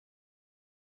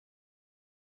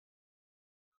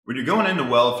When you're going into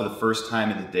weld for the first time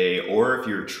of the day, or if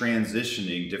you're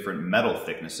transitioning different metal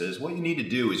thicknesses, what you need to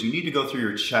do is you need to go through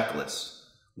your checklist.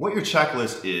 What your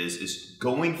checklist is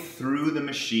going through the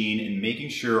machine and making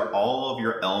sure all of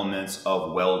your elements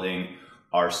of welding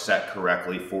are set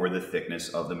correctly for the thickness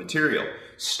of the material.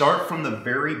 Start from the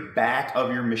very back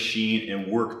of your machine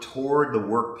and work toward the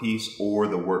workpiece or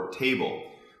the work table.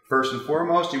 First and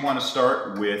foremost, you want to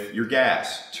start with your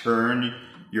gas. Turn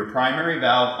your primary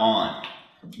valve on.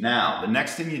 Now, the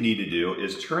next thing you need to do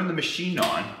is turn the machine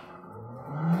on.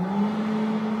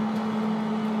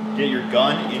 Get your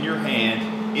gun in your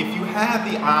hand. If you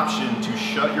have the option to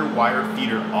shut your wire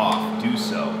feeder off, do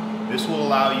so. This will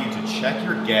allow you to check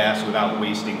your gas without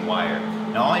wasting wire.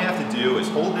 Now all you have to do is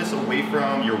hold this away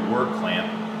from your work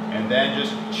clamp and then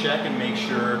just check and make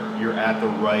sure you're at the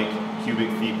right cubic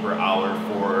feet per hour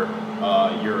for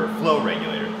your flow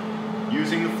regulator.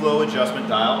 Using the flow adjustment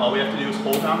dial, all we have to do is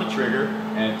hold down the trigger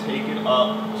and take it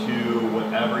up to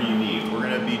whatever you need. We're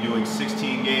going to be doing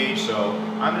 16 gauge, so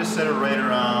I'm going to set it right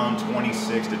around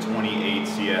 26 to 28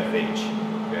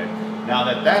 CFH. Okay? Now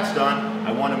that that's done,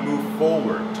 I want to move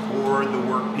forward toward the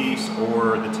workpiece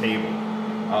or the table,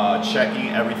 checking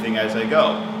everything as I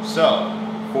go. So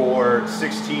for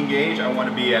 16 gauge, I want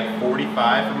to be at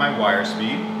 45 for my wire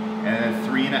speed, and then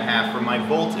 3.5 for my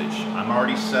voltage. I'm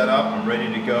already set up, I'm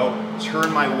ready to go.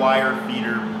 Turn my wire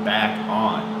feeder back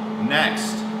on.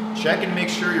 Next, check and make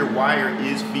sure your wire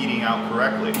is feeding out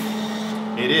correctly.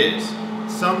 It is.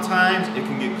 Sometimes it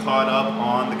can get caught up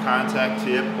on the contact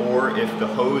tip, or if the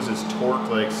hose is torqued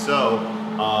like so,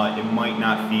 it might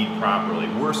not feed properly.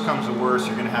 Worst comes to worst,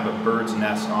 you're gonna have a bird's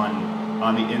nest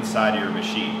on the inside of your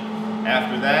machine.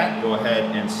 After that, go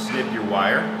ahead and snip your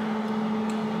wire.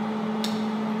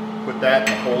 Put that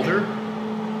in the holder,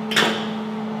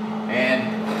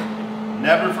 and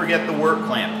never forget the work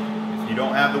clamp. If you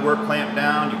don't have the work clamp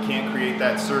down, you can't create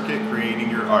that circuit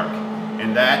creating your arc.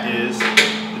 And that is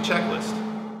the checklist.